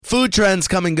Food trends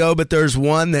come and go, but there's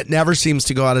one that never seems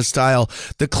to go out of style.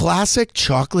 The classic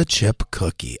chocolate chip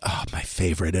cookie. Oh, my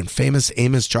favorite. And Famous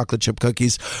Amos chocolate chip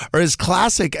cookies are as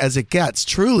classic as it gets.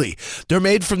 Truly. They're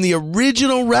made from the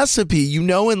original recipe you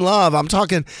know and love. I'm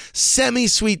talking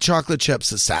semi-sweet chocolate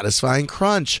chips, a satisfying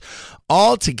crunch,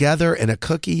 all together in a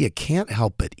cookie you can't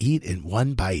help but eat in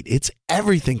one bite. It's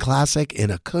everything classic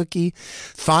in a cookie.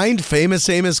 Find Famous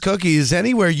Amos cookies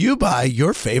anywhere you buy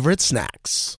your favorite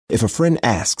snacks. If a friend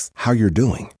asks how you're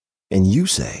doing, and you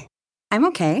say, I'm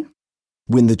okay.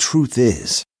 When the truth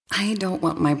is, I don't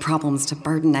want my problems to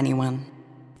burden anyone.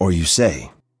 Or you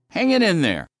say, hang it in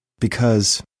there.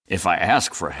 Because if I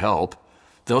ask for help,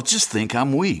 they'll just think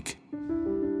I'm weak.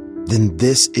 Then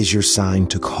this is your sign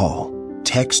to call,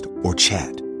 text, or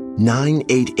chat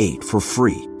 988 for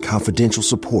free, confidential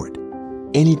support.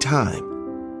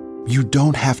 Anytime. You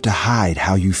don't have to hide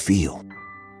how you feel.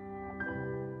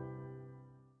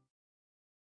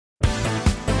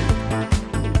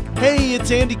 Hey, it's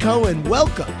Andy Cohen.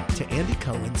 Welcome to Andy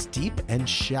Cohen's Deep and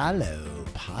Shallow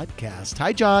podcast.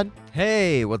 Hi, John.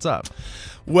 Hey, what's up?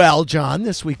 Well, John,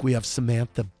 this week we have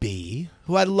Samantha Bee,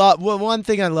 who I love. Well, one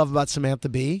thing I love about Samantha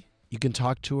Bee, you can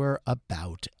talk to her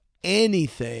about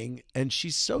anything, and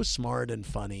she's so smart and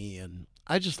funny, and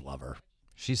I just love her.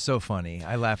 She's so funny.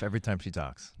 I laugh every time she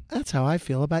talks. That's how I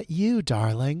feel about you,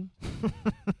 darling.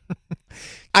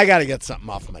 I got to get something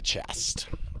off my chest.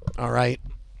 All right?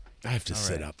 I have to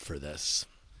sit up for this.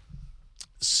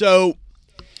 So,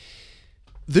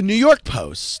 the New York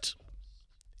Post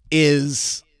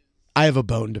is, I have a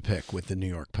bone to pick with the New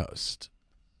York Post.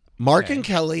 Mark and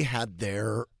Kelly had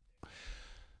their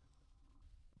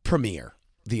premiere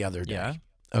the other day. Yeah.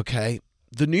 Okay.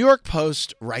 The New York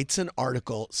Post writes an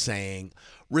article saying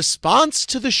response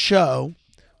to the show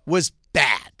was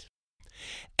bad.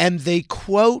 And they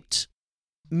quote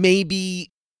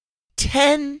maybe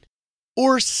 10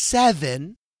 or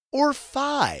 7 or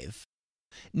 5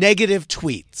 negative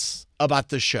tweets about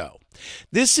the show.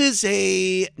 This is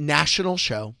a national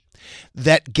show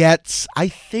that gets, I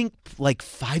think, like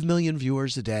 5 million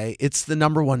viewers a day. It's the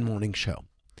number one morning show.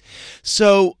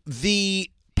 So the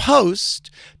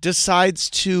Post decides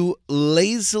to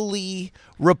lazily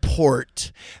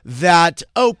report that,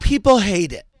 people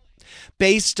hate it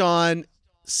based on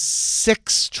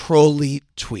 6 trolly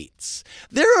tweets.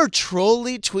 There are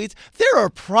trolly tweets. There are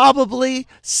probably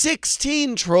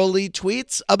 16 trolly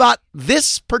tweets about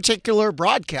this particular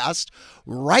broadcast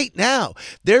right now.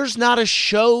 There's not a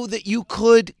show that you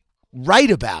could write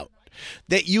about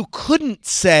that you couldn't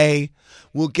say,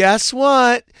 well, guess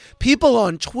what? People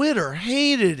on Twitter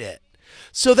hated it.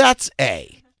 So that's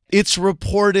A. It's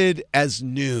reported as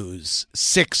news,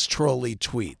 6 trolly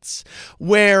tweets,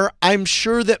 where I'm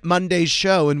sure that Monday's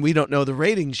show, and we don't know the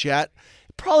ratings yet,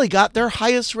 probably got their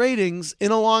highest ratings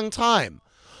in a long time.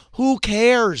 Who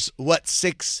cares what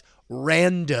 6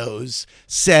 randos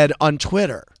said on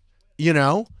Twitter? You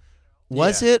know?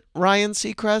 Was it Ryan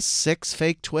Seacrest 6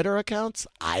 fake Twitter accounts?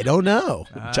 I don't know.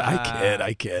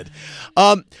 I kid.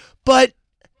 But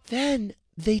then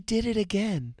they did it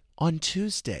again on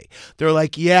Tuesday. They're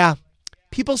like,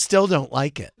 people still don't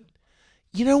like it.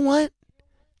 You know what?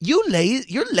 You're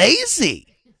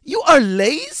lazy. You are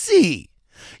lazy.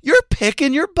 You're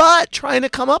picking your butt trying to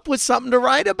come up with something to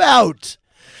write about.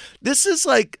 This is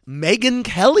like Megyn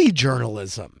Kelly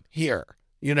journalism here.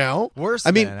 You know? Worse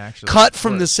actually. Cut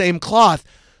from the same cloth.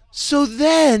 So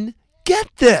then, get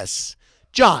this.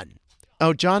 John.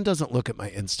 Oh, John doesn't look at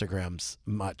my Instagrams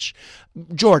much.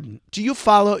 Jordan, do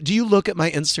you look at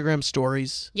my Instagram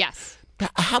stories? Yes.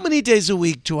 How many days a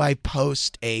week do I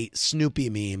post a Snoopy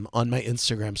meme on my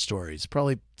Instagram stories?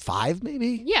 Probably 5,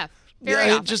 maybe? Yeah, very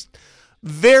often. Just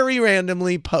very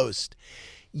randomly post.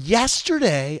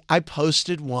 Yesterday, I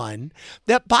posted one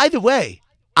that, by the way,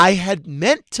 I had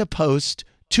meant to post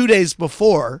 2 days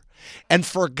before and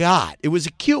forgot. It was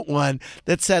a cute one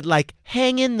that said, like,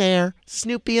 hang in there,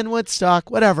 Snoopy and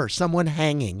Woodstock, whatever, someone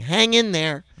hang in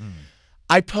there.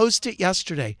 I posted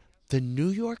yesterday. The New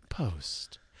York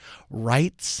Post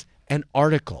writes an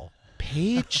article,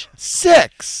 page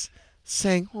 6,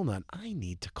 saying, hold on, I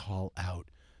need to call out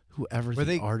whoever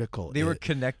article They were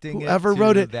connecting whoever it to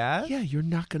wrote it. that? Yeah, you're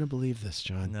not going to believe this,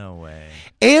 John. No way.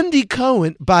 Andy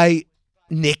Cohen by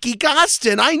Nikki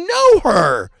Gostin. I know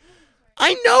her.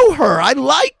 I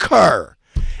like her.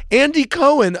 Andy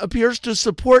Cohen appears to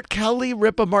support Kelly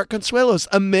Ripa Mark Consuelos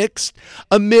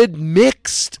amid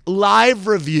mixed live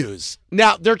reviews.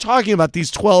 Now, they're talking about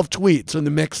these 12 tweets and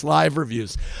the mixed live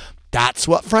reviews. That's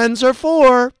what friends are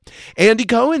for. Andy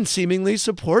Cohen seemingly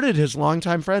supported his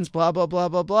longtime friends, blah, blah, blah,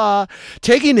 blah, blah.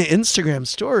 Taking to Instagram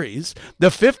stories, the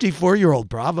 54-year-old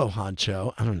Bravo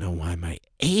honcho, I don't know why my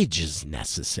age is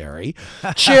necessary,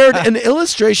 shared an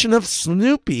illustration of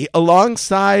Snoopy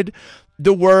alongside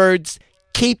the words,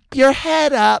 "Keep your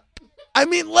head up." I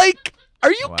mean, like,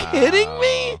 are you kidding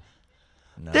me?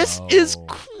 No. This is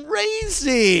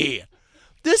crazy.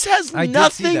 This has I did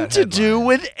see nothing that to do headline.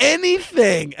 with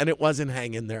anything. And it wasn't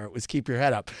hang in there. It was keep your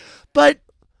head up. But,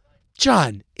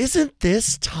 John, isn't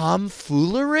this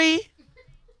tomfoolery?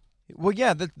 Well,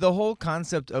 yeah, the whole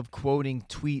concept of quoting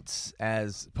tweets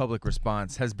as public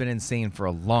response has been insane for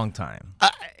a long time.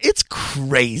 It's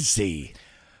crazy.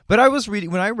 But I was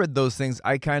reading, when I read those things,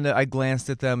 I glanced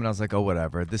at them and I was like, oh,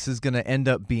 whatever. This is going to end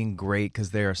up being great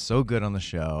because they are so good on the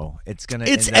show. It's going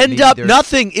to end up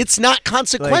nothing. It's not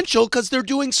consequential because they're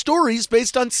doing stories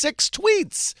based on 6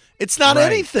 tweets. It's not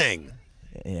anything.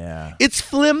 Yeah. It's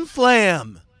flim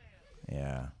flam.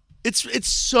 Yeah. It's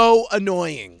so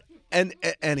annoying. And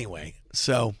anyway,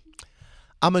 so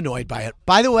I'm annoyed by it.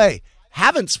 By the way,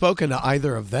 haven't spoken to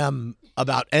either of them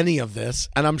about any of this,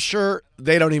 and I'm sure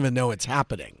they don't even know it's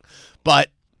happening. But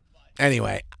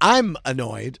anyway, I'm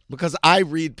annoyed because I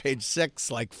read Page 6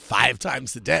 like 5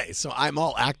 times a day, so I'm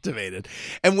all activated.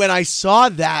 And when I saw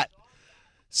that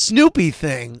Snoopy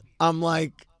thing, I'm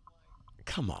like,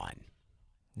 come on.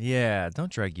 Yeah,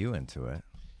 don't drag you into it.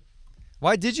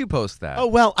 Why did you post that? Oh,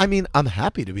 well, I mean, I'm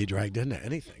happy to be dragged into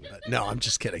anything, but no, I'm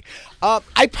just kidding.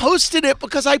 I posted it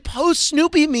because I post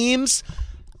Snoopy memes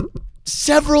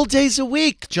several days a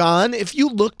week, John. If you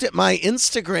looked at my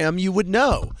Instagram, you would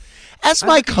know. As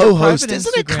my co-host,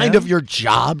 isn't it kind of your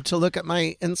job to look at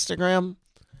my Instagram?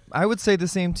 I would say the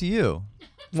same to you.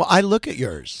 Well, I look at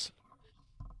yours.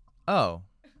 Oh.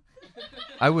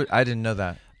 I didn't know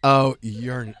that. Oh,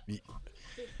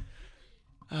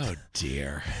 oh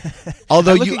dear.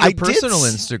 Although I look at your I personal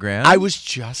did, Instagram. I was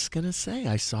just gonna say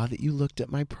I saw that you looked at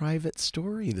my private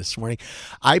story this morning.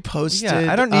 I posted.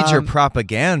 Yeah, I don't need your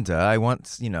propaganda. I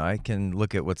want, I can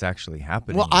look at what's actually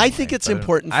happening. Well, I think it's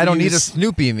important. I don't need a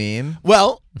Snoopy meme.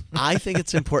 Well, I think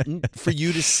it's important for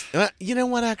you to. You know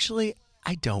what? Actually,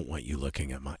 I don't want you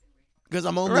looking at my. Because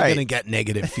I'm only going to get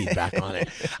negative feedback on it.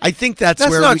 I think that's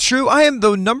where not true. I am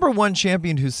the #1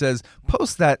 champion who says,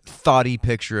 post that thoughty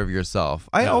picture of yourself.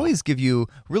 I always give you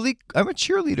I'm a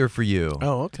cheerleader for you.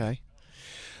 Oh, okay.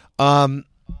 Well,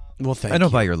 thank you. I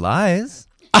don't buy your lies,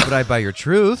 but I buy your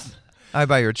truth. I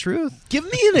buy your truth. Give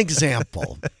me an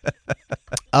example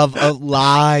of a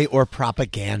lie or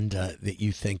propaganda that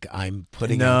you think I'm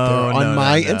putting out there on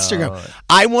my Instagram.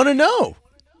 I want to know.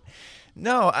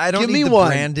 No, I don't Give need me the one.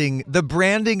 branding. The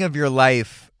branding of your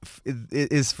life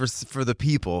is for the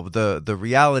people. The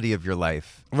reality of your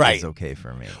life is okay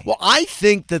for me. Well, I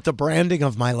think that the branding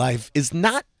of my life is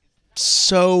not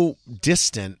so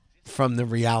distant from the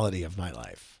reality of my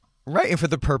life. Right, and for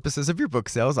the purposes of your book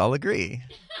sales, I'll agree.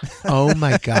 Oh,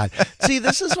 my God. See,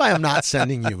 this is why I'm not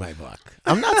sending you my book.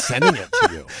 I'm not sending it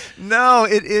to you. No,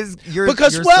 it is. You're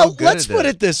so good let's put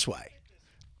it this way.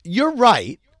 You're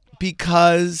right,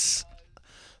 because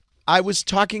I was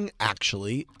talking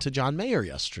actually to John Mayer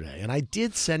yesterday, and I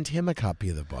did send him a copy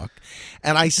of the book,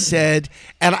 and I said,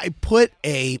 and I put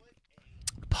a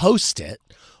Post-it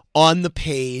on the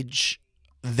page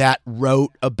that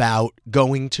wrote about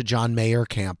going to John Mayer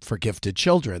Camp for Gifted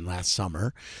Children last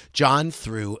summer. John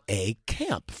threw a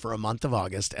camp for a month of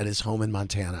August at his home in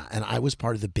Montana, and I was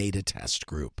part of the beta test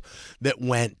group that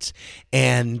went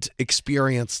and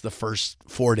experienced the first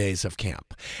 4 days of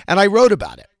camp. And I wrote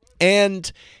about it.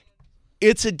 And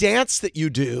it's a dance that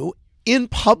you do in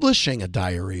publishing a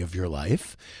diary of your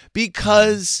life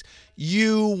because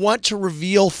you want to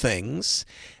reveal things.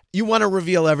 You want to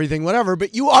reveal everything, whatever,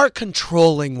 but you are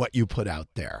controlling what you put out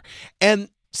there. And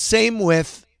same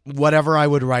with whatever I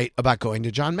would write about going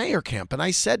to John Mayer Camp. And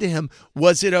I said to him,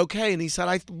 was it okay? And he said,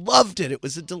 I loved it. It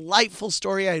was a delightful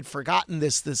story. I had forgotten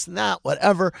this, and that,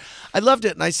 whatever. I loved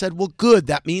it. And I said, well, good.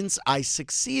 That means I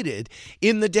succeeded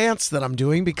in the dance that I'm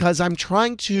doing because I'm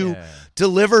trying to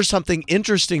deliver something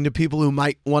interesting to people who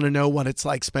might want to know what it's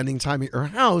like spending time at your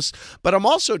house. But I'm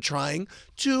also trying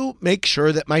to make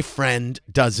sure that my friend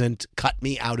doesn't cut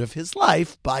me out of his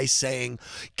life by saying,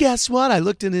 guess what? I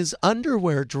looked in his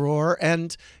underwear drawer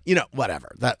and,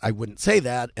 whatever. That I wouldn't say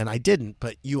that, and I didn't,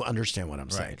 but you understand what I'm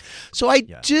saying. So I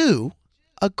do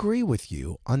agree with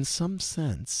you on some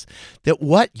sense that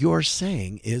what you're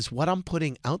saying is what I'm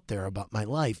putting out there about my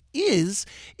life is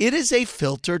a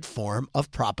filtered form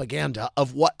of propaganda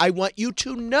of what I want you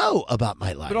to know about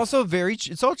my life. But also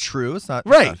it's all true. It's not,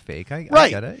 right. It's not fake. I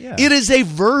right. get it. Yeah. It is a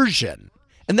version.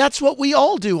 And that's what we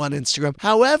all do on Instagram.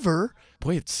 However,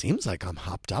 boy, it seems like I'm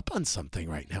hopped up on something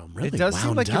right now. I'm really It does seem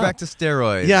wound like you're up. back to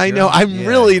steroids. Yeah, I know. I'm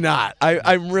really not.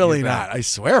 I'm really You're not. back. I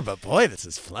swear, but boy, this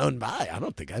has flown by. I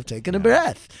don't think I've taken a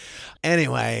breath.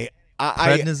 Anyway,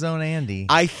 Prednisone Andy.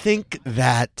 I think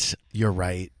that you're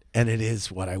right, and it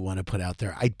is what I want to put out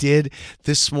there. I did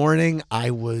this morning.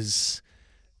 I was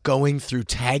going through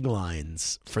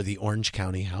taglines for the Orange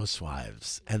County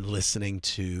Housewives and listening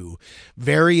to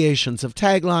variations of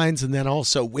taglines, and then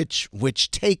also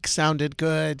which take sounded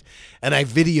good. And I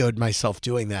videoed myself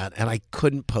doing that, and I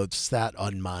couldn't post that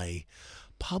on my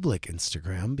public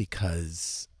Instagram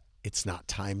because it's not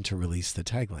time to release the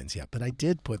taglines yet. But I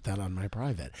did put that on my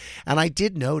private. And I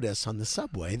did notice on the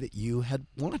subway that you had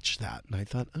watched that. And I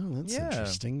thought, oh, that's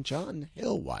interesting. John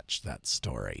Hill watched that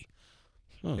story.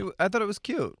 I thought it was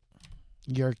cute.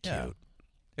 You're cute. Yeah.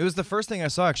 It was the first thing I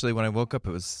saw, actually, when I woke up. It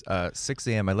was 6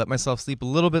 a.m. I let myself sleep a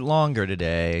little bit longer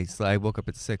today. So I woke up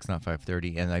at 6, not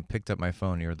 5:30, and I picked up my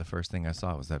phone. You were the first thing I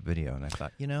saw was that video, and I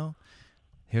thought,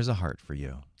 here's a heart for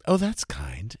you. Oh, that's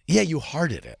kind. Yeah, you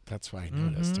hearted it. That's why I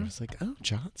noticed. I was like, oh,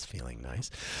 John's feeling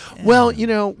nice. Yeah. Well,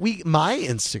 my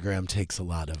Instagram takes a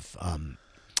lot of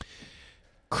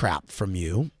crap from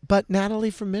you, but Natalie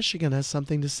from Michigan has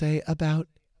something to say about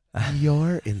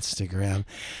your Instagram.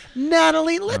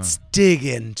 Natalie, let's dig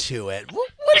into it. What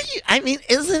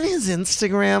isn't his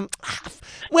Instagram?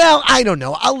 Well, I don't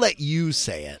know. I'll let you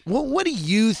say it. Well, what do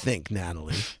you think,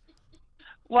 Natalie?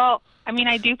 Well,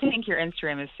 I do think your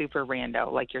Instagram is super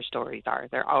rando, like your stories are.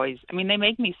 They're always, they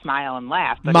make me smile and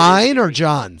laugh. But Mine or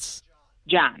John's?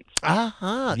 John's.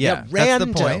 Uh-huh. Yeah, rando. that's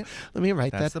the point. Let me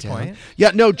write That's that the down. point.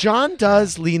 Yeah, no, John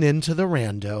does lean into the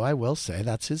rando, I will say.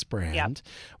 That's his brand. Yep.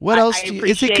 What else I do you...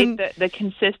 appreciate the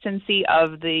consistency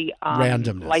of the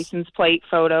randomness. License plate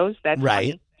photos. That's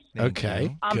right. funny.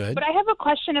 Okay, good. But I have a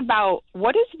question about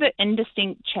what is the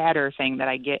indistinct chatter thing that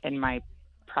I get in my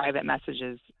private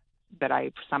messages that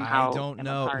I somehow I don't am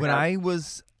know. a part When of? I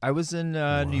was in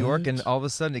New York, and all of a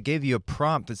sudden it gave you a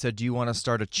prompt that said, do you want to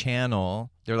start a channel?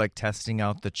 They're like testing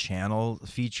out the channel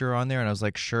feature on there, and I was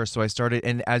like, sure. So I started,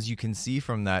 and as you can see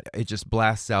from that, it just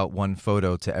blasts out one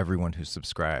photo to everyone who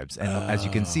subscribes. And as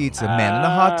you can see, it's a man in a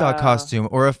hot dog costume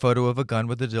or a photo of a gun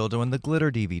with a dildo and the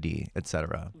glitter DVD,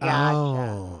 etc. Gotcha.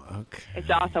 Oh, okay. It's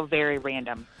also very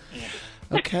random. Andy.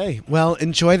 Okay. Well,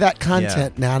 enjoy that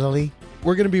content, Natalie.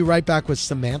 We're going to be right back with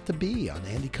Samantha Bee on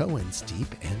Andy Cohen's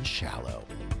Deep and Shallow.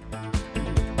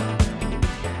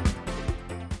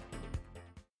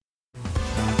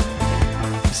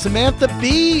 Samantha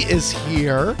Bee is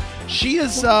here. She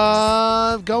is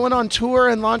going on tour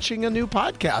and launching a new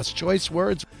podcast, Choice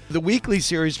Words. The weekly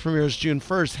series premieres June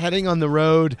 1st, heading on the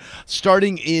road,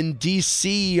 starting in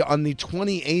D.C. on the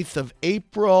 28th of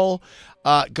April,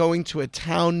 going to a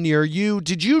town near you.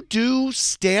 Did you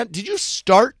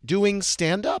start doing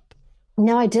stand-up?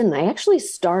 No, I didn't. I actually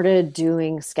started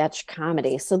doing sketch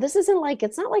comedy. So this isn't like,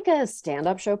 it's not like a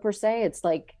stand-up show per se. It's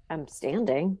like I'm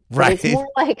standing. Right. It's more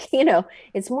like,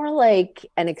 it's more like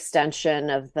an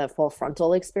extension of the full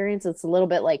frontal experience. It's a little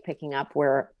bit like picking up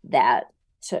where that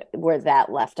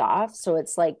left off. So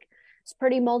it's like, it's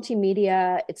pretty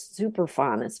multimedia. It's super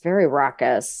fun. It's very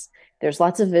raucous. There's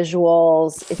lots of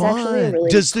visuals. It's actually a really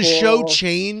Does the show cool...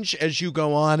 change as you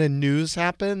go on and news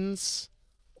happens?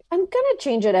 I'm gonna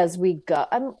change it as we go.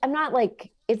 I'm not like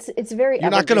it's very.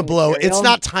 You're not gonna blow. material. It's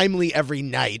not timely every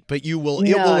night, but it will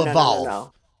No, evolve.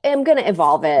 No. I'm gonna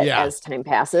evolve it Yeah. as time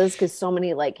passes because so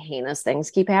many like heinous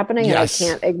things keep happening, Yes. and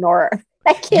I can't ignore.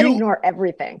 I can't ignore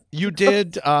everything. You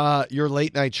did your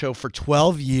late night show for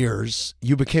 12 years.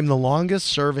 You became the longest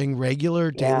serving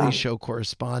regular Daily Show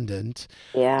correspondent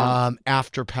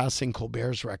after passing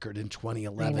Colbert's record in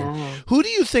 2011. Who do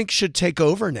you think should take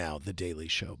over now, The Daily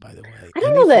Show, by the way? I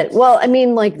don't know that. Well, I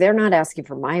mean, like they're not asking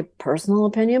for my personal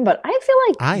opinion, but I feel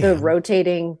like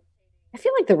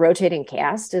the rotating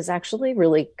cast is actually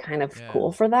really kind of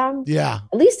cool for them. Yeah.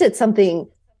 At least it's something.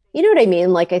 You know what I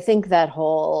mean? Like, I think that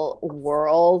whole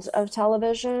world of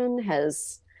television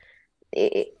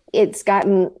it's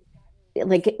gotten,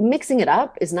 like, mixing it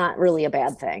up is not really a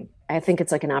bad thing. I think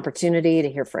it's like an opportunity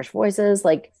to hear fresh voices.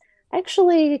 Like, I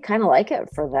actually kind of like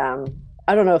it for them.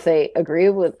 I don't know if they agree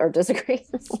with or disagree,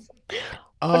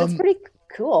 but it's pretty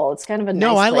cool. It's kind of a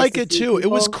nice I place like to it see too.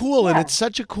 It was people. cool, and it's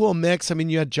such a cool mix. I mean,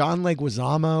 you had John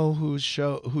Leguizamo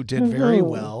who did very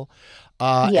well.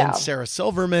 And Sarah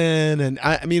Silverman, and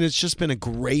I mean, it's just been a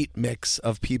great mix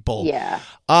of people. Yeah,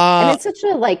 and it's such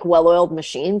a like well-oiled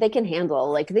machine. They can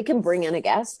handle they can bring in a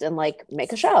guest and like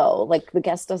make a show. Like the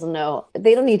guest doesn't know,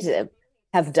 they don't need to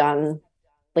have done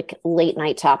like late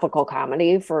night topical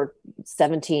comedy for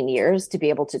 17 years to be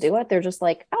able to do it. They're just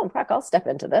like, oh, fuck, I'll step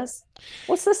into this.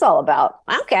 What's this all about?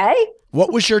 Okay.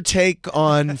 What was your take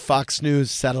on Fox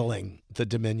News settling the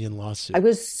Dominion lawsuit? I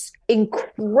was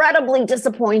incredibly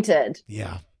disappointed.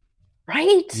 Yeah.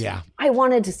 Right? Yeah. I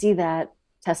wanted to see that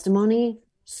testimony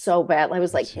so bad. I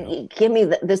was like, give me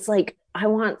this, like, I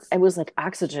was like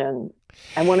oxygen.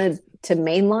 I wanted to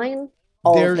mainline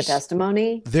all of the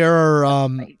testimony. There are,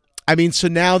 I mean, so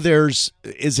now is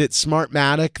it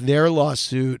Smartmatic? Their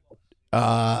lawsuit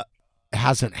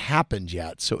hasn't happened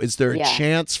yet. So is there a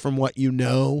chance, from what you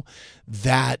know,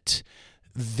 that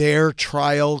their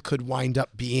trial could wind up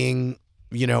being,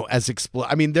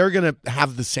 I mean, they're going to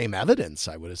have the same evidence,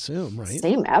 I would assume, right?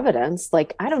 Same evidence.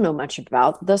 Like, I don't know much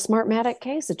about the Smartmatic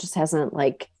case. It just hasn't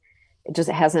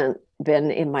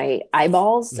been in my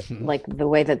eyeballs like the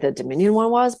way that the Dominion one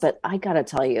was. But I got to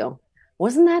tell you,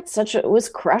 wasn't that it was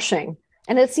crushing.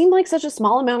 And it seemed like such a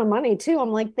small amount of money too.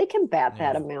 I'm like, they can bat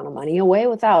that amount of money away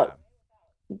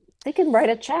they can write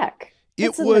a check.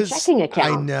 It's in the checking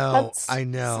account. I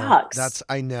know. Sucks.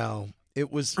 I know. I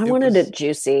wanted it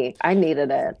juicy. I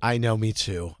needed it. I know, me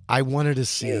too. I wanted to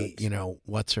see,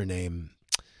 what's her name?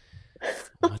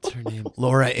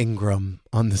 Laura Ingraham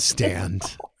on the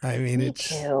stand. I mean, it's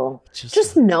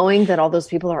just knowing that all those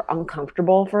people are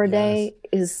uncomfortable for a day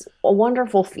is a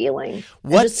wonderful feeling.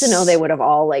 And just to know they would have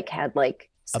all had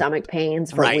stomach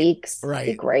pains for weeks.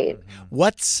 Right. Great.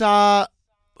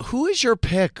 Who is your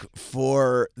pick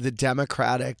for the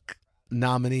Democratic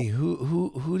nominee?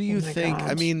 Who do you think? God.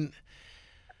 I mean,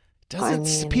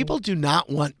 people do not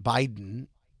want Biden.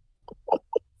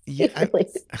 You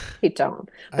don't.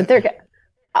 But they're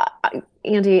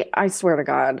Andy, I swear to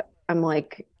God, I'm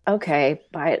like, okay,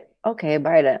 buy it. Okay,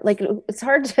 Biden. Like, it's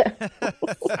hard to.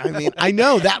 I mean, I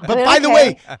know that, but by the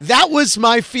way, that was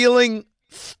my feeling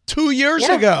 2 years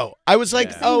ago. I was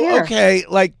like, okay,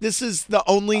 like this is the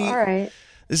only. All right.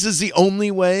 This is the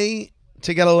only way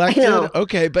to get elected.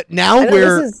 Okay, but now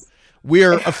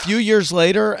we're a few years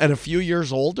later and a few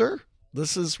years older.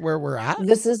 This is where we're at.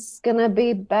 This is gonna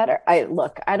be better. I'm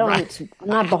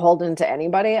not beholden to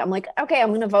anybody. I'm like, okay,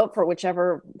 I'm gonna vote for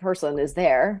whichever person is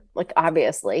there. Like,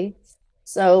 obviously.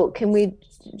 So can we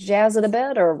jazz it a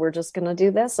bit, or we're just gonna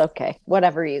do this? Okay,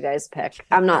 whatever you guys pick.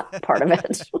 I'm not part of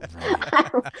it.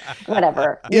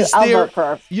 Whatever. I'll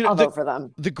vote for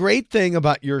them. The great thing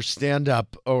about your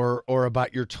stand-up or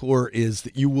about your tour is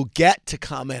that you will get to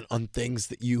comment on things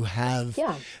that you have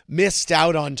missed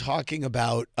out on talking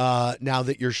about now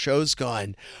that your show's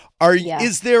gone.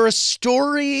 Is there a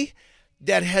story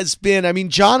that has been, I mean,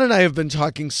 John and I have been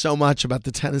talking so much about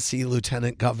the Tennessee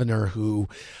lieutenant governor who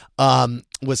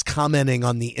was commenting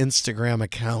on the Instagram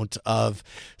account of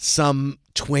some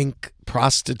twink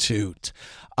prostitute.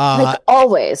 Like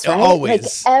always, right?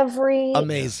 Always. Like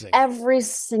amazing. Every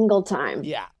single time.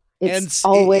 Yeah. It's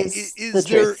always the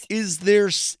truth.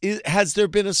 Has there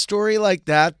been a story like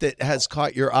that has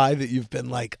caught your eye that you've been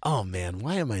like, oh man,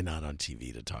 why am I not on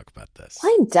TV to talk about this?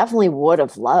 I definitely would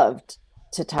have loved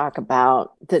to talk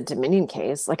about the Dominion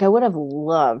case. Like, I would have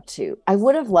loved to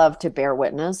bear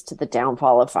witness to the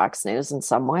downfall of Fox News in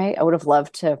some way. I would have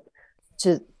loved to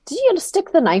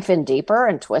stick the knife in deeper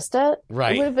and twist it.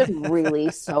 Right. It would have been really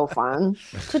so fun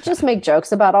to just make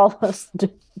jokes about all those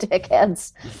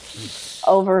dickheads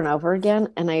over and over again.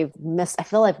 And I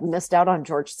feel I've missed out on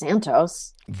George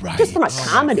Santos. Right. Just from a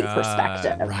comedy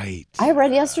perspective. Right. I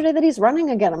read yesterday that he's running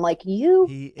again. I'm like,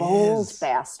 you bold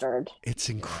bastard. It's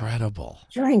incredible.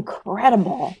 You're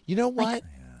incredible. You know what?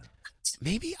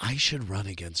 Maybe I should run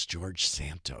against George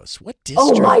Santos. What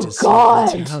district? Oh my is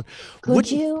God!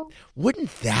 Could you? Wouldn't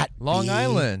that Long be...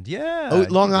 Island? Yeah. Oh,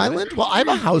 Long Island? Well, I have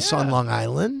a house on Long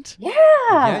Island. Yeah.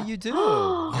 Yeah, you do.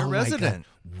 You're a resident.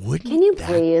 Wouldn't that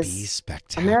be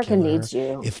spectacular? America needs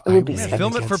you. If it would be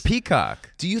film it for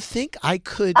Peacock. Do you think I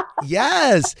could?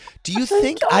 Yes. Do you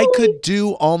think I could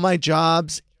do all my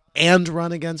jobs and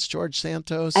run against George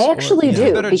Santos? I actually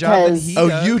do, because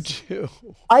you do.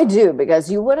 I do, because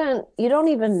you don't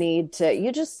even need to.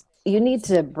 You need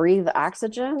to breathe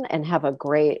oxygen and have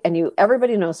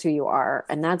everybody knows who you are,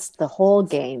 and that's the whole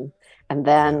game. And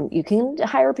then you can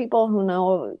hire people who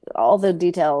know all the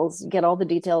details, get all the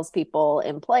details people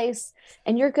in place,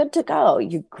 and you're good to go.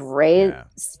 You're great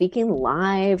speaking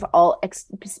live,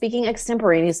 speaking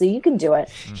extemporaneously. You can do it.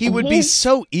 He would be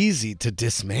so easy to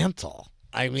dismantle.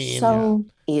 I mean, so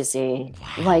easy.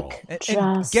 Wow. Like,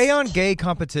 and gay on gay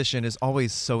competition is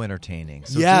always so entertaining.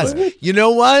 So yes. You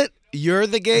know what? You're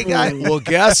the gay guy. Well,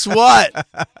 guess what?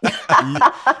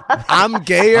 I'm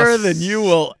gayer than you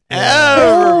will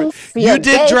ever. You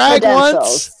did drag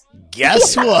once.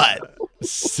 Guess what?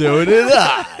 So did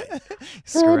I.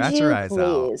 Scratch you her eyes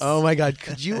out. please? Oh my God.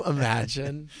 Could you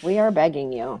imagine? We are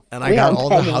begging you. And I got all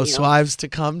the housewives to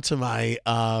come to my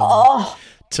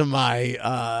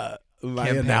my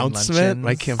Campaign announcement, my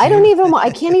luncheons. campaign.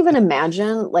 I can't even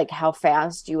imagine like how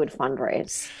fast you would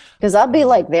fundraise. Because I'll be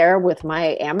like there with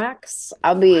my Amex.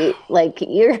 I'll be like,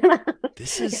 you're gonna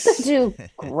do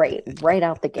great right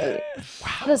out the gate. Wow.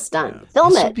 What a stunt.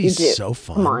 Film this it. would be You do. so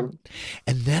fun. Come on.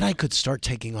 And then I could start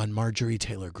taking on Marjorie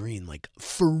Taylor Greene, like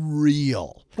for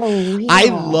real. For real. I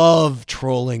love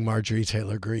trolling Marjorie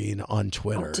Taylor Greene on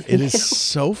Twitter. do It is you?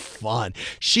 so fun.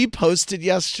 She posted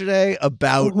yesterday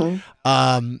about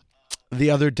the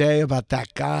other day about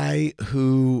that guy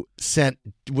who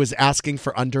was asking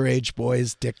for underage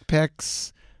boys' dick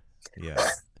pics. Yeah.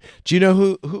 Do you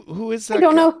know who is that? I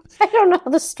don't know. I don't know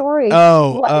the story.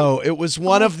 It was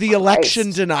one of the election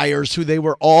Christ. deniers who they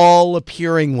were all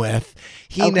appearing with.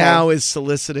 He Okay. now is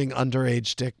soliciting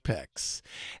underage dick pics.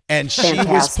 And she was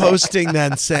Fantastic. posting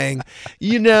then saying,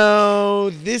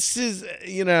 this is,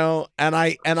 and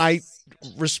I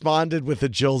responded with a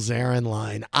Jill Zarin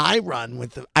line. You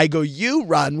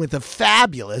run with a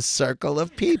fabulous circle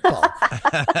of people.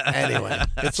 Anyway,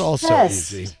 it's all so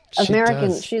Yes. easy.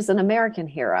 She's an American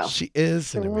hero. She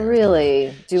is an American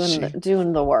really hero.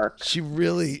 doing the work. She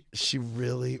really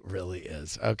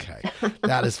is. Okay.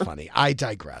 That is funny. I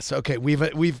digress. Okay,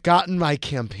 we've gotten my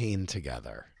campaign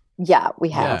together. Yeah, we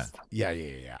have. Yeah.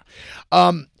 You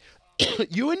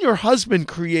and your husband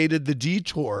created the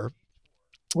Detour.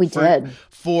 We did.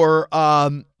 For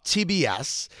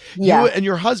TBS. Yeah. You and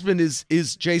your husband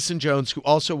is Jason Jones, who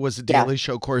also was a Daily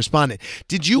Show correspondent.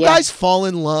 Did you Yeah. guys fall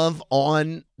in love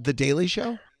on the Daily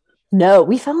Show? No,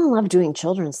 we fell in love doing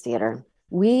children's theater.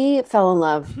 We fell in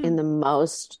love in the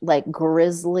most like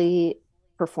grisly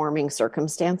performing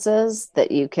circumstances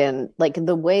that you can, like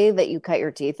the way that you cut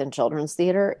your teeth in children's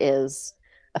theater is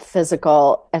a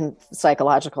physical and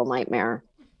psychological nightmare.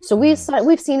 So we've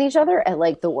seen each other at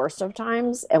like the worst of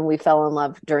times, and we fell in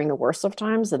love during the worst of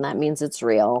times, and that means it's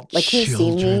real. Like he's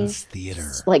seen me Children's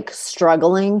theater. like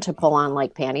struggling to pull on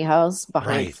like pantyhose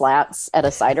behind Right. flats at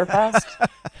a cider fest.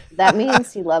 That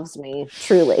means he loves me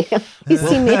truly. He's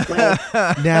seen me at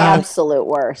my Now, absolute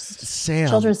worst. Sam,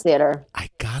 Children's theater. I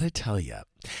gotta tell you,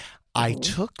 I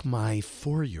took my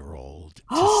 4-year-old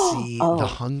to see The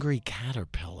Hungry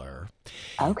Caterpillar.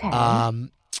 Okay.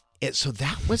 So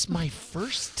that was my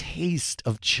first taste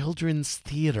of children's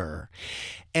theater.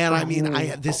 And I mean,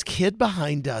 this kid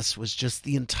behind us was just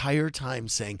the entire time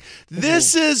saying,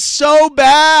 "This is so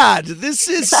bad. This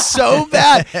is so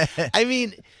bad." I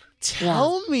mean,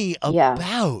 tell me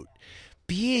about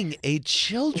being a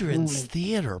children's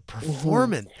theater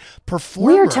performer.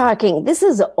 We're talking, this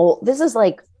is old. This is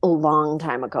like a long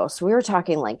time ago. So we were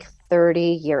talking like 30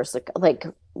 years ago. Like,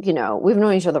 we've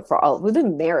known each other we've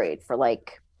been married for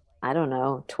like, I don't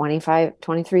know, 25,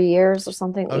 23 years or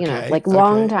something,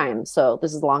 long time. So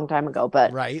this is a long time ago,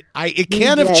 but right. It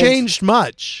can't have changed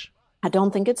much. I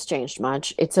don't think it's changed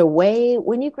much. It's a way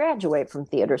when you graduate from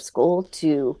theater school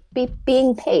to be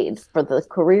being paid for the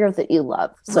career that you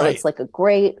love. So it's like a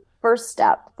great first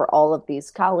step for all of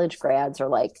these college grads are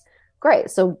like,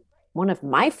 great. So one of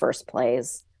my first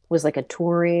plays was like a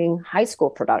touring high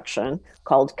school production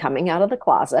called Coming Out of the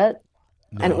Closet.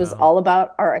 And it was all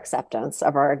about our acceptance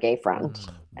of our gay friend.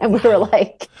 And we were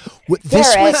like,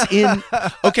 this was in,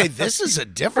 this is a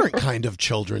different kind of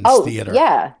children's theater.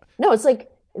 Yeah. No, it's like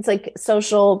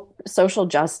social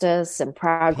justice and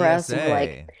progress. And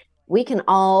like,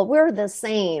 we're the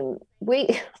same.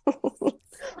 We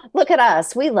look at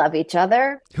us. We love each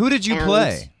other. Who did you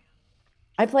play?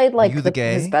 I played like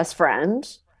his best friend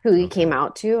who he came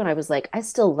out to. And I was like, I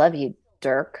still love you,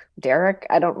 Derek.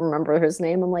 I don't remember his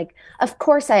name. I'm like, of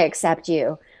course I accept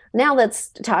you. Now let's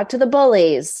talk to the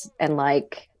bullies. And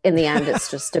like, in the end,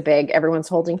 it's just everyone's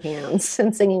holding hands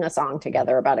and singing a song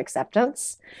together about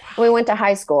acceptance. Wow. We went to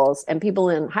high schools, and people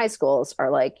in high schools are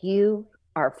like, you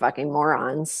are fucking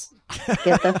morons.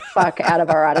 Get the fuck out of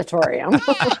our auditorium.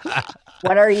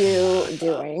 What are you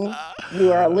doing?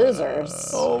 You are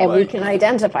losers. And we can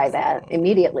identify that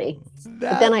immediately.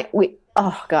 But then we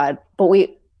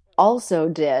also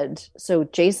did, so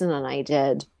Jason and I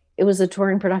did, it was a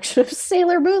touring production of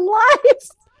Sailor Moon Live.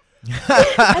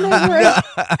 And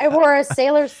I wore a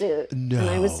sailor suit. And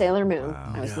I was Sailor Moon.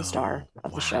 Wow. I was the star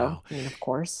of the show. And of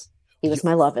course, he was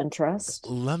my love interest.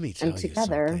 Let me tell you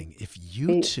something. If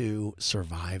you two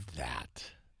survived that.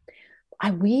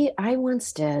 I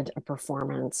once did a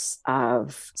performance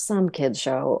of some kids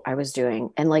show I was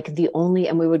doing, and like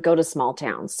and we would go to small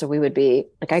towns. So we would be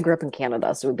like, I grew up in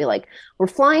Canada, so we'd be like, we're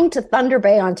flying to Thunder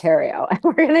Bay, Ontario, and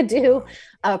we're gonna do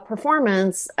a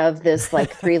performance of this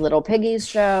like Three Little Piggies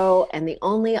show, and the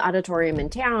only auditorium in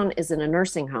town is in a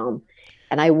nursing home.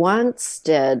 And I once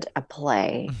did a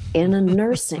play in a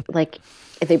nursing, like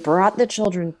they brought the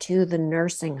children to the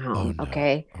nursing home. no.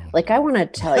 Okay. Like, I want to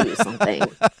tell you something.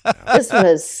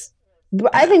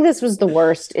 I think this was the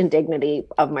worst indignity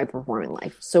of my performing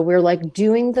life. So we're like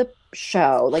doing the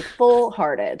show, like full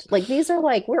hearted. Like, these are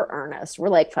like, we're earnest. We're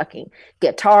like fucking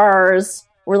guitars.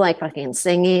 We're like fucking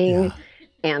singing.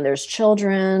 And there's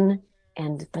children.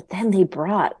 But then they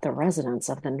brought the residents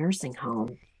of the nursing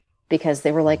home because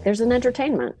they were like, there's an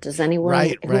entertainment. Does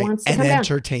anyone who wants to come down?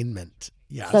 Entertainment.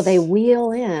 Yes. So they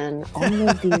wheel in all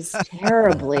of these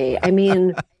terribly, I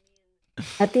mean,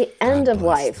 at the end of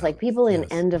life, like people in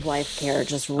end of life care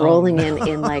just rolling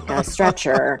in like a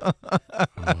stretcher.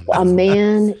 A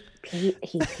man, he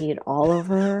peed all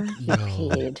over.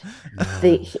 It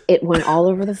went all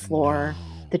over the floor.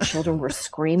 The children were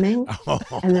screaming.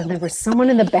 And then there was someone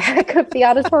in the back of the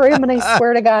auditorium. And I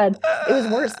swear to God, it was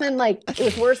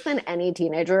worse than any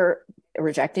teenager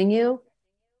rejecting you.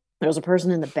 There was a person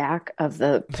in the back of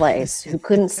the place who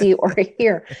couldn't see or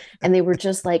hear. And they were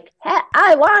just like, hey,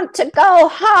 I want to go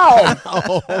home.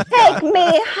 Take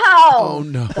me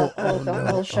home. The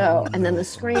whole show. And then the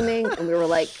screaming. And we were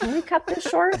like, can we cut this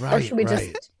short? Or should we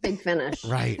just big finish?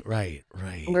 Right.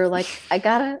 And we were like, I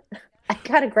gotta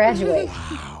graduate.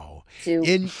 Wow.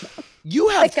 And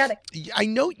I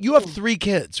know you have 3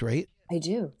 kids, right? I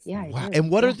do. Yeah. Wow. I do.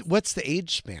 And what's the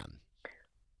age span?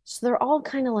 So they're all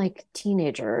kind of like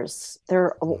teenagers.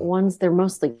 They're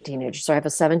mostly teenagers. So I have a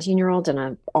 17-year-old and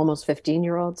an almost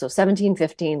 15-year-old. So 17,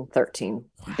 15, 13,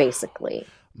 basically.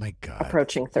 My God.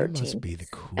 Approaching 13. That must be the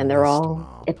coolest. And they're all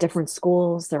mom. At different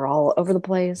schools. They're all over the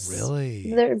place.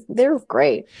 Really? They're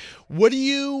great.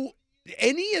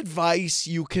 Any advice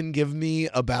you can give me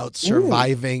about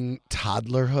surviving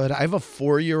toddlerhood? I have a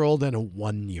 4-year-old and a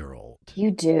 1-year-old. You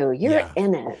do. You're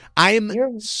in it.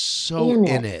 You're so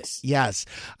in it. Yes.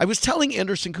 I was telling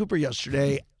Anderson Cooper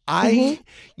yesterday, I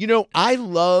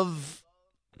love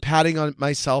patting on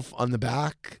myself on the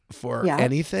back for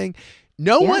anything.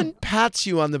 No one pats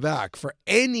you on the back for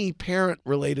any parent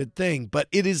related thing, but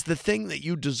it is the thing that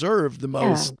you deserve the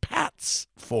most pats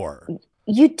for.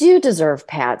 You do deserve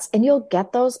pats, and you'll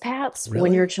get those pats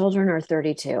when your children are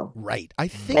 32. Right. I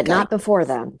think but not before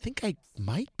then. I think I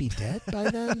might be dead by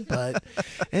then, but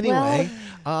anyway.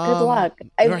 Well, good luck.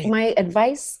 My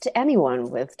advice to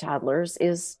anyone with toddlers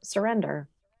is surrender.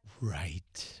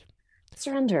 Right.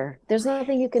 Surrender. There's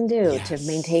nothing you can do to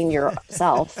maintain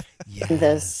yourself in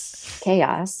this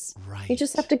chaos. Right. You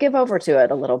just have to give over to it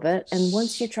a little bit. And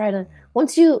once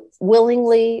you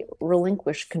willingly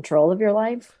relinquish control of your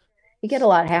life, you get a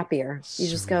lot happier. You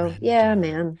just go, yeah,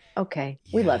 man. Okay.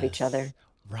 We love each other.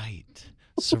 Right.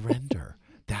 Surrender.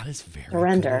 That is very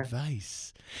good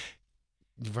advice.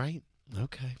 Right.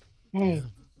 Okay. Hey.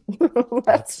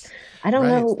 I don't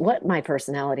know what my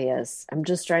personality is. I'm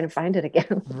just trying to find it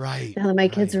again. Right. Now that my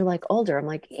kids are like older, I'm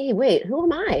like, hey, wait, who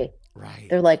am I? Right.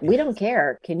 They're like, we don't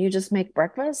care. Can you just make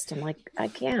breakfast? I'm like, I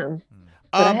can.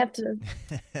 But I have to.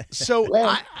 So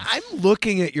I'm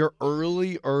looking at your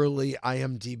early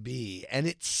IMDb, and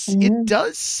it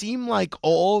does seem like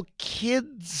all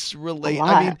kids relate.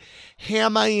 I mean,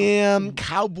 Ham I Am,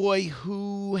 Cowboy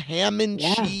Who, Ham and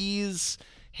Cheese.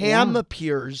 Ham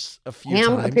appears a few times.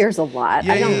 Ham appears a lot.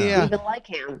 Yeah, I don't even like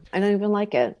ham. I don't even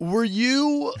like it. Were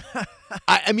you,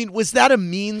 I mean, was that a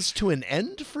means to an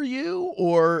end for you,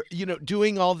 or,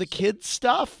 doing all the kids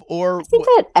stuff, or? I think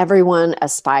that everyone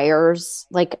aspires.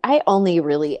 Like, I only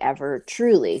really ever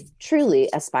truly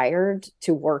aspired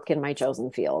to work in my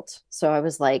chosen field. So I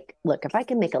was like, look, if I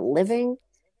can make a living,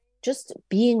 just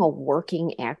being a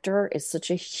working actor is such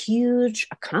a huge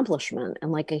accomplishment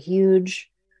and like a huge,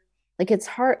 like, it's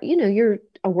hard, you're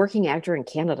a working actor in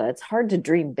Canada. It's hard to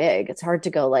dream big. It's hard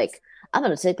to go like, I'm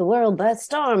going to take the world by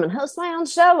storm and host my own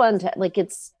show.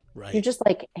 You're just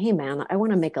like, hey man, I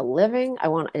want to make a living. I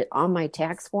want it on my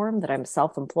tax form that I'm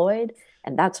self-employed.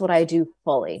 And that's what I do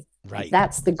fully. Right.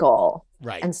 That's the goal.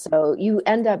 Right. And so you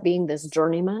end up being this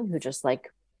journeyman who just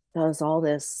like does all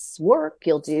this work.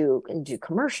 You do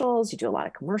commercials. You do a lot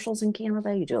of commercials in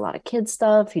Canada. You do a lot of kid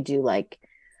stuff.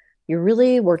 You're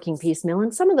really working piecemeal.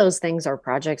 And some of those things are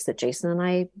projects that Jason and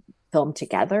I filmed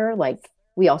together. Like,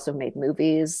 we also made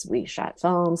movies. We shot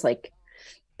films. Like,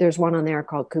 there's one on there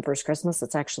called Cooper's Christmas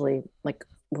that's actually like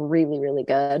really, really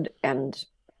good and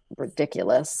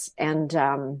ridiculous. And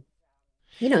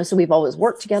So we've always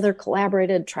worked together,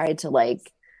 collaborated, tried to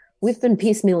we've been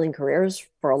piecemealing careers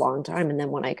for a long time. And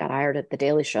then when I got hired at the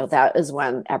Daily Show, that is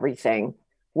when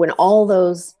all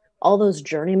those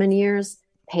journeyman years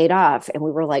paid off and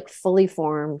we were fully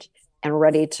formed and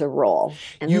ready to roll.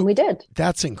 And then we did.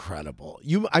 That's incredible.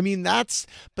 That's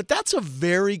a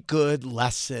very good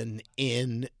lesson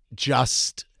in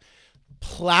just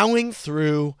plowing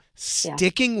through,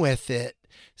 sticking with it,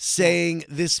 saying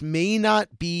this may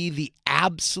not be the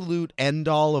absolute end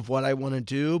all of what I want to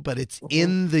do, but it's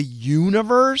in the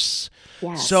universe.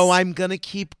 Yes. So I'm going to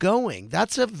keep going.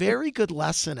 That's a very good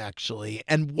lesson, actually.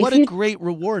 And what a great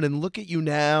reward. And look at you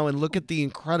now and look at the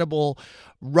incredible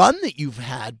run that you've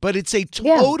had. But it's a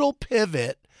total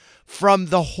pivot from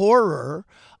the horror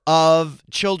of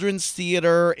children's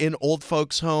theater in old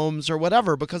folks' homes or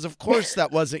whatever, because of course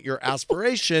that wasn't your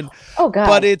aspiration. Oh God.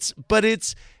 But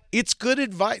it's good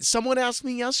advice. Someone asked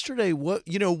me yesterday,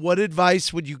 what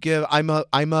advice would you give? I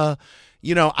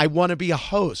want to be a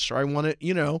host, or I want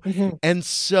to, and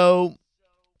so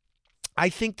I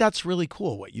think that's really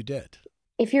cool what you did.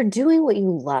 If you're doing what you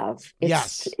love,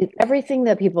 everything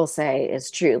that people say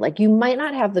is true. You might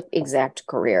not have the exact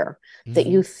career that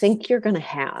you think you're going to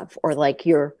have, or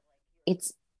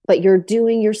but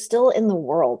you're still in the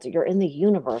world, you're in the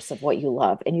universe of what you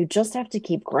love, and you just have to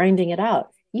keep grinding it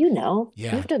out. You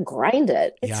have to grind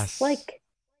it. It's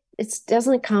it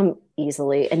doesn't come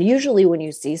easily. And usually when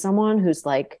you see someone who's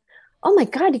oh my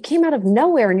God, you came out of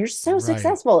nowhere and you're so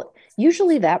successful.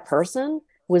 Usually that person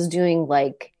was doing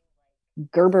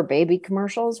Gerber baby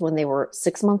commercials when they were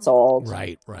 6 months old.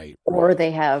 Right. Or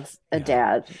they have a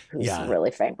dad who's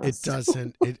really famous. It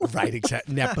doesn't, exactly.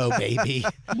 Nepo baby.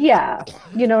 Yeah.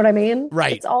 You know what I mean?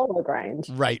 Right. It's all a grind.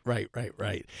 Right.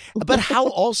 But how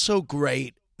also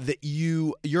great that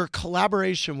your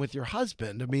collaboration with your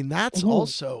husband. That's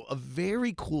also a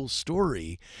very cool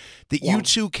story that you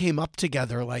two came up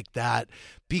together like that,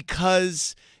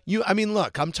 because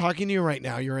look, I'm talking to you right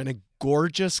now. You're in a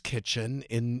gorgeous kitchen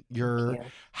in your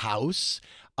house.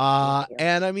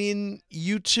 And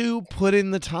you two put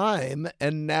in the time,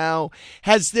 and now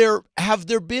have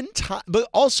there been time, but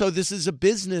also this is a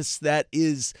business that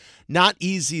is not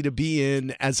easy to be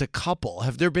in as a couple.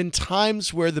 Have there been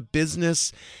times where the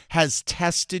business has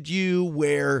tested you,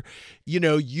 where,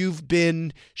 you've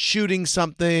been shooting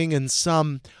something and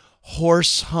some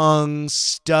horse-hung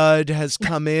stud has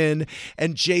come in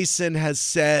and Jason has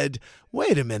said,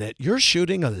 wait a minute, you're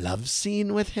shooting a love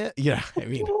scene with him? Yeah,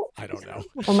 I don't know.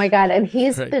 Oh my God. And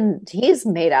he's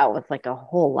made out with a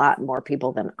whole lot more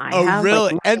people than I have. Oh,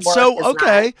 really? And so,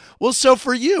 okay. Well, so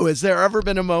for you, has there ever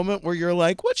been a moment where you're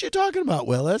like, what you talking about,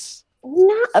 Willis?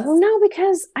 No,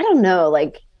 because I don't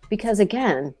know, because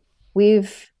again,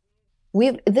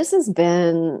 this has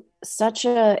been such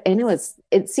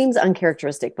it seems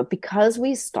uncharacteristic, but because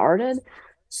we started,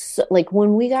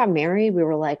 when we got married, we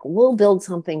were we'll build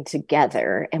something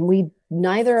together, and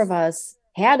neither of us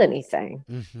had anything.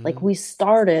 We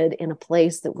started in a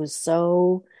place that was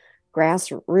so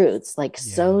grassroots,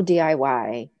 so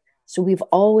DIY. So we've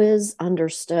always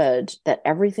understood that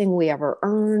everything we ever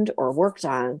earned or worked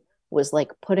on was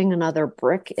putting another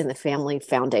brick in the family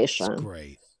foundation. That's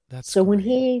great. So when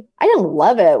I don't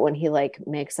love it when he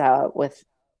makes out with,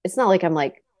 it's not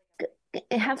I'm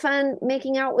have fun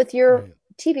making out with your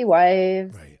TV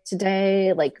wife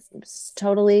today,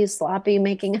 totally sloppy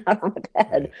making out on the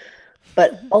bed.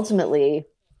 But ultimately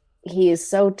he is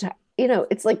so,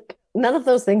 it's none of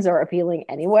those things are appealing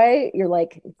anyway. You're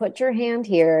put your hand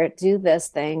here, do this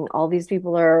thing. All these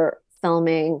people are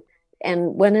filming.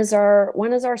 And when is our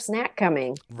snack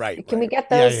coming? Right. Can we get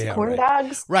those corn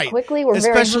dogs quickly? We're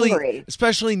very hungry.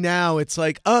 Especially now, it's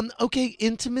okay,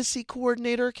 intimacy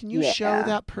coordinator, can you show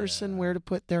that person where to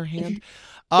put their hand?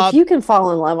 If you can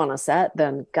fall in love on a set,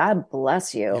 then God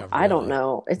bless you. Really. I don't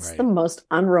know. It's the most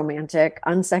unromantic,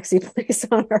 unsexy place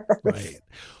on earth. Right.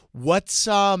 What's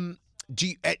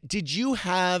did you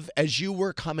have, as you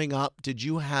were coming up,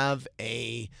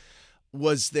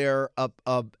 was there a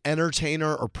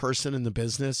entertainer or person in the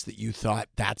business that you thought,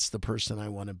 that's the person I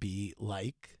want to be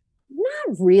like?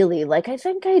 Not really. I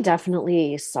think I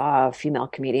definitely saw female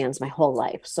comedians my whole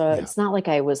life. So it's not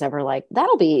I was ever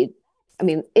that'll be,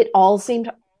 it all seemed,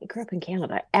 I grew up in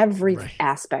Canada. Every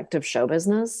aspect of show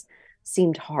business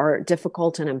seemed hard,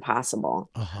 difficult, and impossible.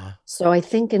 So I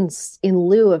think in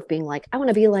lieu of being I want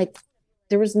to be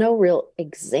there was no real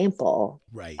example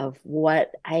of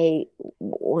what I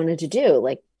wanted to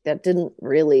do. That didn't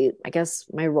really, I guess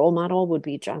my role model would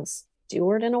be Jon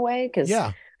Stewart in a way, because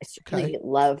I certainly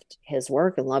loved his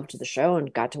work and loved the show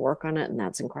and got to work on it. And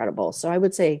that's incredible. So I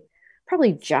would say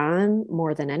probably Jon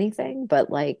more than anything, but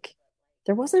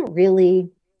there wasn't really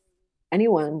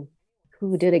anyone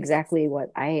who did exactly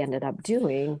what I ended up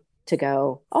doing to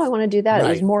go, oh, I want to do that. It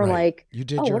was more like, you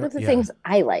did oh, what are the things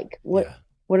I like? What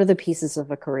are the pieces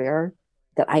of a career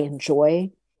that I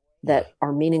enjoy, that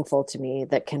are meaningful to me,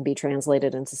 that can be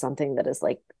translated into something that is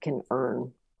like, can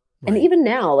earn. And even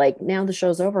now, like now the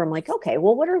show's over, I'm like, okay,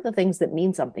 well, what are the things that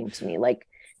mean something to me? Like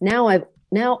now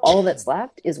all that's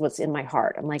left is what's in my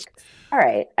heart. I'm like, all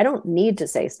right, I don't need to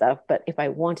say stuff, but if I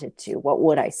wanted to, what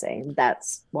would I say? And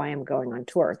that's why I'm going on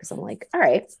tour. Cause I'm like, all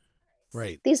right,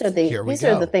 these are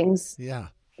the things. Yeah.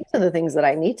 These are the things that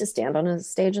I need to stand on a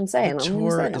stage and say. The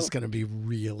tour is going to be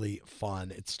really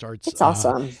fun. It starts it's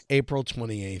awesome. April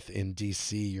 28th in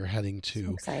DC. You're heading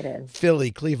to excited. Philly,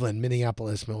 Cleveland,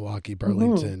 Minneapolis, Milwaukee,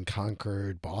 Burlington,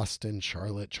 Concord, Boston,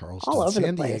 Charlotte, Charleston, all over San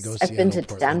the place. Diego, I've been to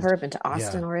Portland. Denver, I've been to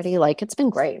Austin already. Like it's been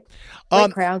great.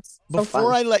 Great crowds. So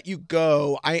before fun. I let you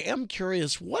go, I am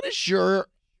curious, what is your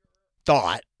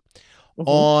thought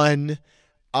on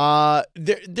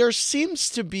there seems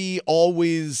to be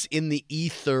always in the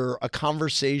ether a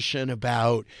conversation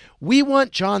about, we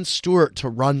want Jon Stewart to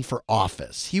run for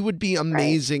office. He would be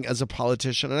amazing as a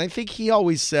politician. And I think he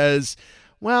always says,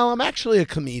 well, I'm actually a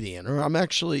comedian, or I'm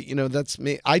actually, that's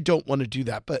me. I don't want to do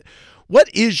that. But what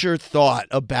is your thought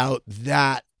about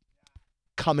that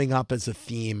coming up as a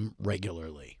theme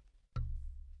regularly?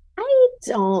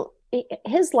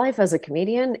 His life as a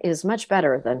comedian is much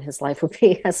better than his life would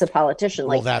be as a politician.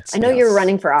 Like, well, I know you're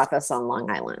running for office on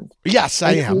Long Island. Yes,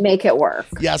 I am. Make it work.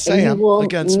 Yes, I am.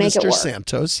 Against Mr.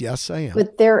 Santos. Yes, I am.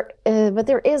 But there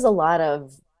is a lot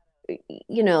of,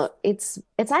 it's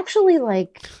actually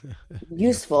like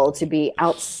useful to be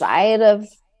outside of,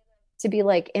 to be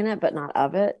like in it, but not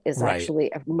of it is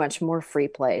actually a much more free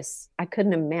place. I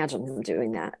couldn't imagine him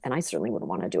doing that. And I certainly wouldn't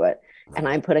want to do it. And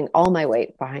I'm putting all my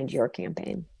weight behind your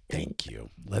campaign. Thank you.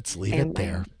 Let's leave it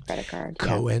there. Credit card.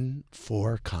 Cohen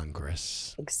for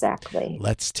Congress. Exactly.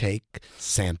 Let's take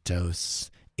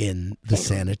Santos in the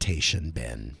sanitation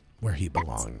bin where he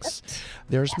belongs.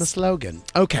 There's my slogan.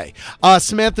 Okay.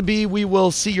 Samantha Bee, we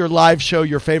will see your live show,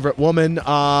 Your Favorite Woman,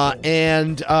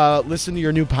 and listen to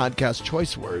your new podcast,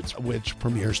 Choice Words, which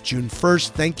premieres June 1st.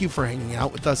 Thank you for hanging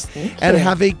out with us, and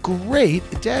have a great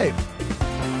day.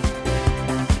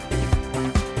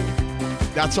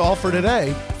 That's all for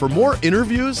today. For more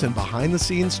interviews and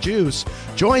behind-the-scenes juice,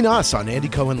 join us on Andy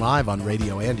Cohen Live on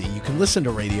Radio Andy. You can listen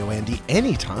to Radio Andy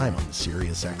anytime on the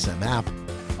SiriusXM app.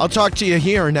 I'll talk to you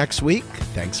here next week.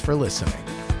 Thanks for listening.